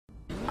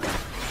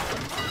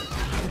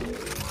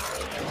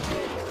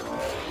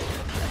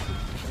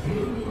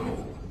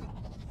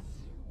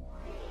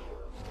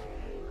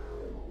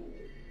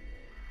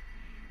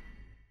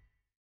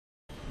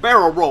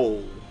Barrel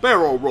roll,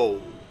 barrel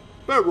roll,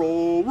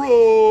 barrel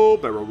roll,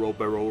 barrel roll,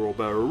 barrel roll,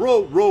 barrel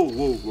roll, roll,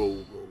 roll,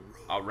 roll, roll.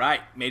 All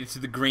right, made it to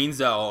the green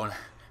zone.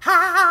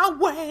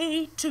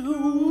 Highway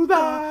to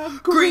the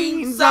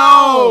green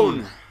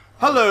zone.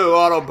 Hello,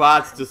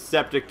 Autobots,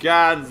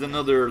 Decepticons, and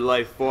other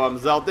life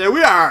forms out there.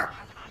 We are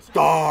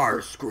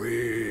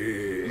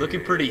Starscream.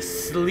 Looking pretty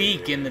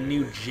sleek in the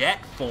new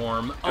jet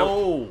form.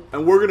 Oh.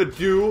 And we're going to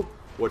do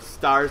what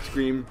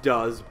Starscream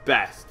does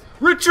best.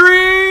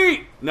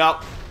 Retreat! No.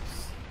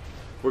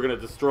 We're going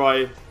to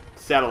destroy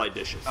satellite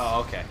dishes.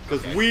 Oh, okay.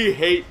 Because we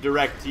hate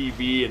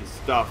DirecTV and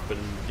stuff and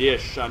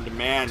dish on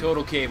demand.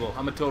 Total cable.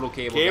 I'm a total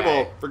cable guy.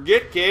 Cable.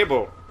 Forget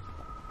cable.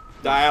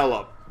 Dial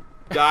up.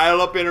 Dial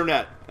up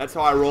internet. That's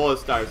how I roll as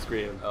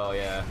Starscream. Oh,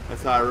 yeah.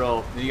 That's how I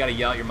roll. Then you gotta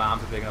yell at your mom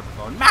for picking up the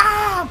phone.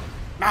 Mom!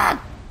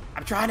 Mom!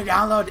 I'm trying to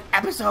download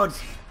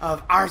episodes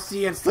of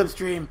RC and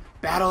Slipstream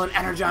Battle and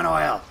Energon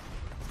Oil.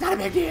 It's not a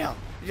big deal.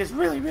 It just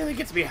really, really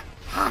gets me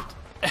hot.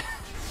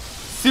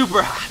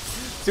 Super hot.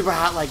 Super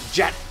hot like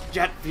jet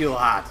fuel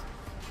hot.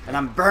 And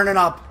I'm burning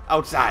up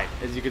outside,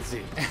 as you can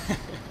see.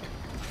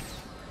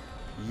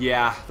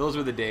 Yeah, those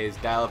were the days.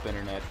 Dial-up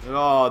internet.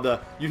 Oh,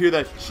 you hear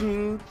that?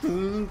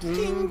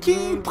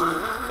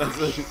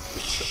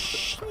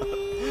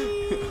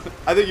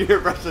 I think your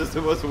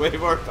impression was way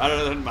more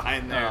better than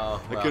mine there. Oh,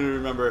 well. I couldn't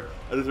remember.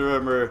 I just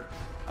remember.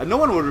 No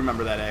one would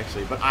remember that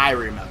actually, but I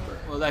remember.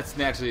 Well, that's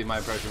naturally my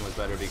impression was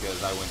better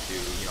because I went to,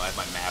 I have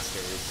my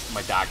master's,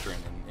 my doctorate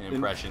in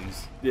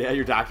impressions. Yeah,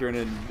 your doctorate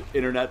in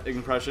internet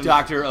impressions.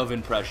 Doctor of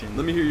impressions.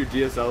 Let me hear your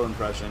DSL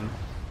impression.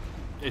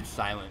 It's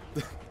silent.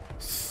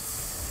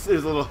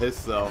 There's a little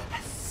hiss though.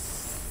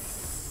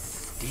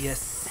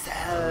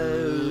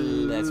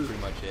 DSL. That's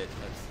pretty much it.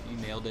 You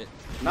nailed it.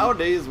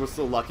 Nowadays, we're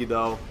so lucky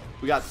though.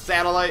 We got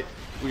satellite.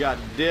 We got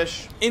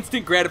dish.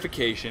 Instant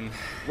gratification.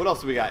 What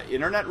else do we got?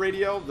 Internet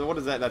radio? What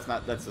is that?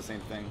 That's the same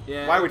thing.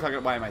 Yeah. Why are we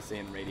talking? Why am I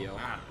saying radio? I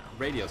don't know.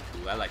 Radio's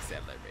cool. I like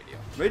satellite radio.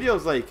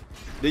 Radio's like,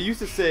 they used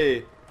to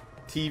say,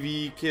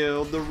 TV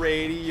killed the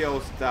radio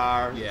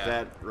star. Yeah. Is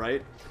that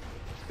right?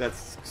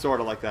 That's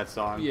sort of like that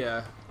song.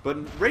 Yeah. But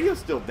radio's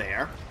still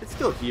there. It's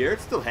still here.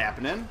 It's still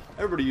happening.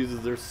 Everybody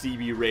uses their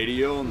CB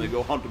radio and they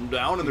go hunt them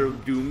down and they're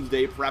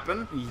doomsday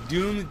prepping.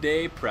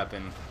 Doomsday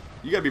prepping.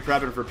 You gotta be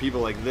prepping for people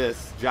like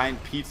this.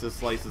 Giant pizza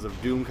slices of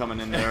doom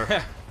coming in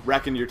there,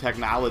 wrecking your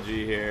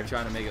technology here.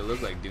 Trying to make it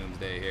look like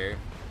doomsday here.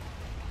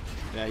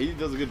 Yeah, he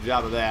does a good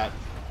job of that.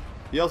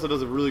 He also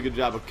does a really good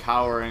job of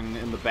cowering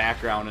in the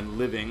background and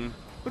living,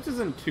 which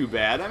isn't too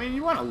bad. I mean,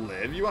 you want to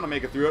live. You want to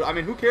make it through it. I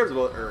mean, who cares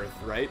about Earth,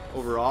 right?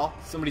 Overall.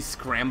 Somebody's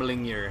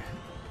scrambling your...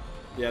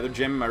 Yeah, they're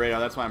jamming my radar.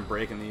 That's why I'm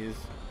breaking these.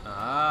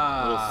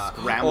 Ah.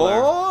 Little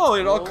scrambler. Oh,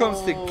 it all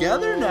comes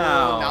together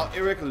now. Now,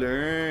 Eric,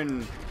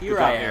 learn. Here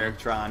I am.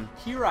 Electron.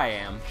 Here I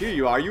am. Here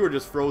you are. You were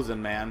just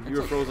frozen, man. You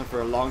were okay. frozen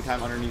for a long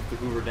time underneath the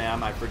Hoover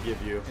Dam. I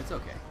forgive you. It's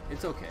okay.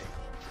 It's okay.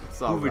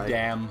 It's all Hoover right.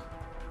 Dam.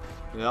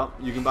 Yep,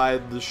 you can buy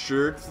the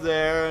shirts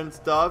there and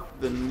stuff.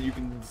 Then you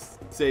can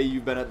say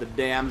you've been at the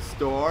damn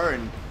store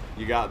and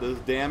you got this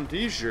damn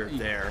t-shirt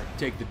there.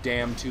 Take the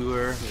dam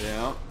tour.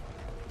 Yeah.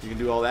 You can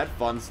do all that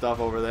fun stuff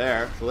over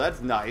there. So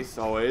that's nice,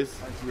 always.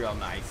 That's real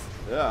nice.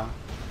 Yeah.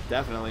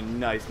 Definitely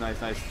nice, nice,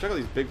 nice. Check out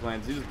these big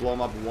planes. You just blow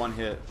them up in one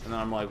hit. And then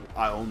I'm like,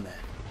 I own that.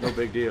 No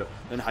big deal.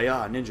 Then,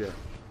 hiya, ninja.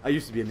 I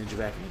used to be a ninja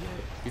back in the day.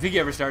 You think you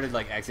ever started,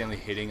 like, accidentally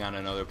hitting on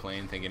another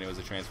plane thinking it was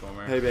a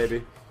transformer? Hey,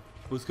 baby.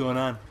 What's going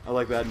on? I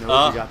like that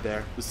nose you got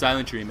there. The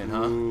silent treatment,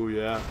 huh? Ooh,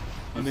 yeah.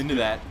 I'm into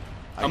that.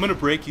 I'm gonna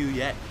break you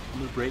yet. I'm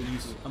gonna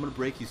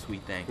break you,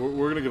 sweet thing.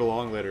 We're gonna get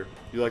along later.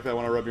 You like that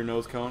when I rub your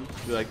nose cone?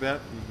 You like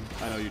that?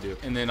 I know you do.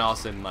 And then all of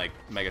a sudden, like,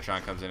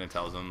 Megatron comes in and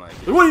tells him, like,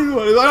 What are you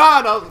doing? He's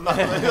like, no,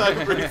 nothing.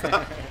 Like, freaks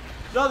out.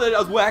 no, I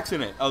was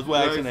waxing it.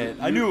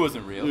 I knew it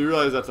wasn't real. You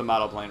realize that's a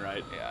model plane,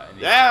 right? Yeah. And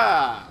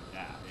Yeah.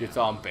 It's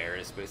all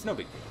embarrassed, but it's no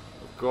big deal.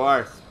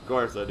 Of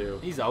course I do.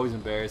 He's always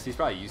embarrassed. He's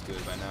probably used to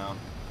it by now.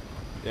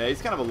 Yeah,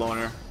 he's kind of a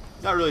loner.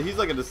 Not really. He's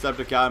like a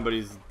Decepticon, but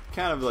he's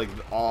kind of like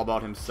all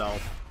about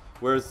himself.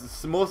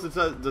 Whereas most of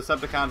the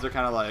Decepticons are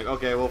kind of like,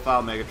 okay, we'll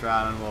follow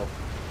Megatron and we'll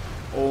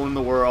own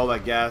the world, I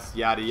guess,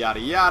 yada, yada,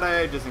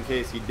 yada. Just in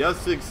case he does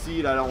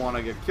succeed, I don't want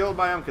to get killed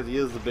by him because he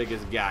is the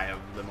biggest guy of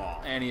them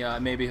all.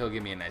 And maybe he'll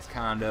give me a nice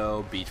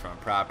condo, beachfront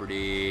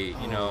property,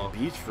 you know.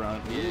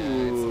 Beachfront.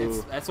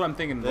 Yeah, that's what I'm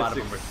thinking a lot of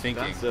them are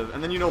thinking.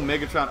 And then,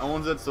 Megatron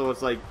owns it, so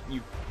it's like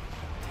you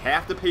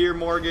have to pay your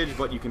mortgage,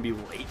 but you can be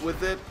late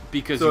with it.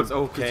 Because it's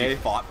okay. You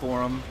fought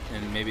for him,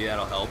 and maybe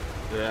that'll help.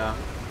 Yeah.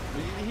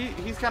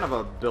 He's kind of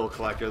a bill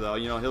collector, though.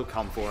 He'll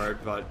come for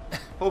it, but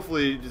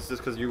hopefully, just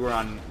because you were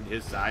on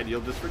his side, he'll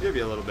just forgive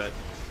you a little bit.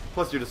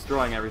 Plus, you're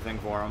destroying everything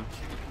for him,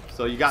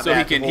 so you got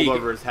that to hold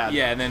over his head.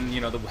 Yeah, and then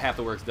half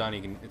the work's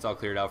done. It's all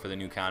cleared out for the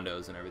new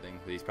condos and everything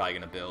that he's probably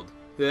gonna build.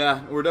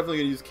 Yeah, we're definitely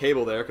gonna use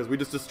cable there because we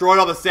just destroyed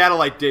all the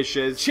satellite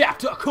dishes.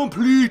 Chapter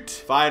complete.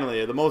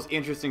 Finally, the most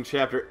interesting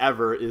chapter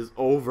ever is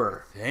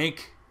over.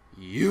 Thank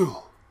you.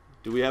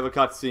 Do we have a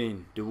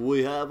cutscene? Do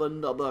we have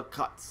another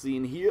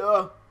cutscene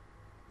here?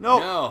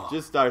 Nope. No.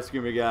 Just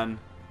Starscream again.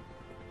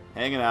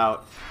 Hanging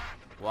out.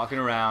 Walking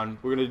around.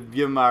 We're going to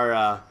give him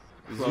our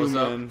Close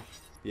up. in.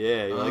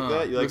 Yeah, you like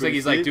that? You Looks what like you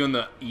he's like see? doing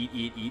the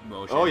eat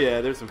motion. Oh yeah,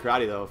 there's some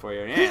karate though for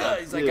you. Yeah,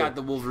 He's like got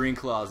the Wolverine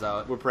claws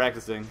out. We're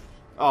practicing.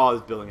 Oh,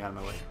 it's building out of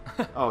my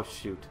way. Oh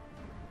shoot.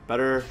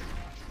 Better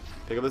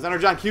pick up this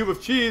Energon cube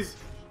of cheese.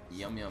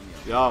 Yum yum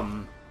yum.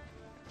 Yum.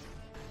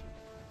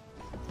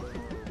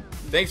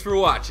 Thanks for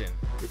watching.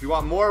 If you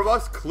want more of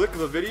us, click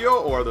the video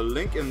or the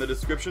link in the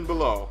description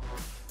below.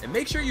 And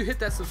make sure you hit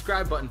that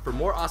subscribe button for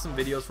more awesome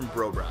videos from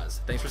BroBrahs.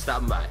 Thanks for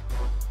stopping by.